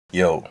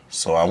Yo,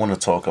 so I want to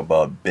talk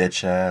about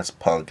bitch ass,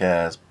 punk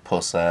ass,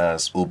 puss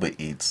ass, Uber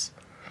Eats.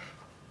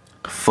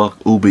 Fuck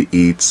Uber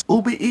Eats.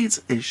 Uber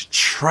Eats is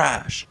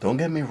trash. Don't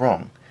get me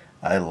wrong.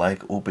 I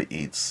like Uber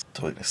Eats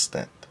to an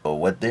extent. But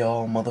what they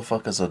all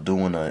motherfuckers are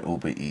doing on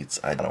Uber Eats,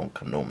 I don't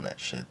condone that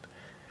shit.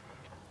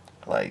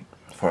 Like,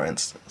 for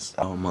instance,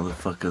 our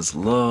motherfuckers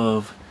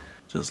love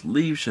just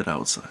leave shit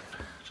outside.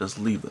 Just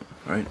leave them,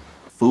 right?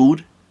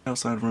 Food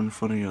outside right in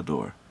front of your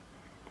door.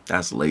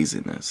 That's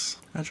laziness.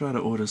 I try to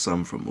order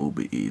something from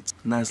Uber Eats.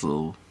 Nice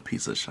little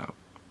pizza shop.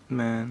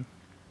 Man,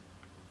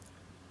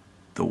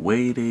 the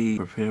way they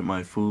prepared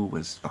my food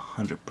was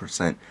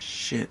 100%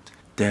 shit.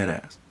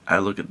 Deadass. I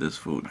look at this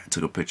food, I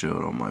took a picture of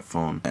it on my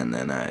phone, and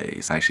then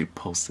I actually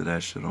posted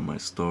that shit on my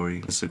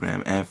story,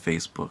 Instagram and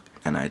Facebook.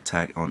 And I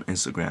tag on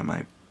Instagram,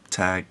 I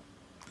tagged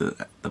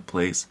the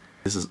place.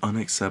 This is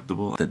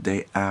unacceptable. The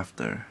day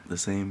after, the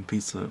same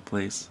pizza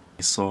place,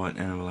 they saw it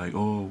and they were like,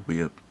 oh,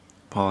 we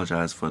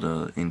apologize for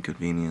the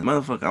inconvenience.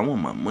 Motherfucker, I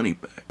want my money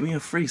back. Give me a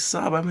free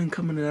sub. I've been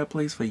coming to that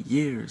place for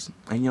years.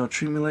 And y'all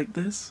treat me like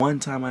this? One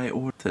time I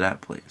ordered to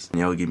that place, and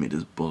y'all give me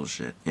this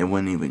bullshit. It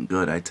wasn't even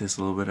good. I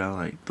tasted a little bit. I was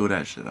like, throw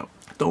that shit out.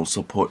 Don't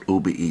support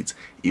Uber Eats.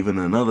 Even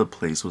another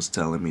place was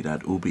telling me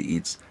that Uber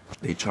Eats,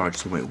 they charge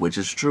too much, which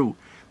is true.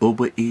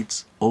 Uber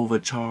Eats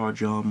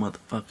overcharge y'all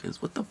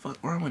motherfuckers. What the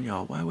fuck wrong with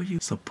y'all? Why would you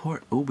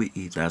support Uber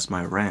Eats? That's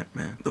my rant,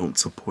 man. Don't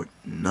support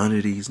none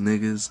of these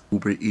niggas.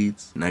 Uber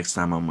Eats. Next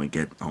time I'm gonna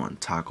get on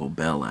Taco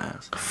Bell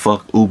ass.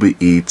 Fuck Uber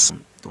Eats.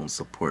 Don't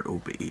support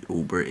Uber Eats.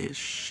 Uber is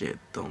shit.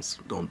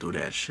 Don't do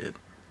that shit.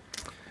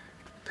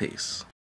 Peace.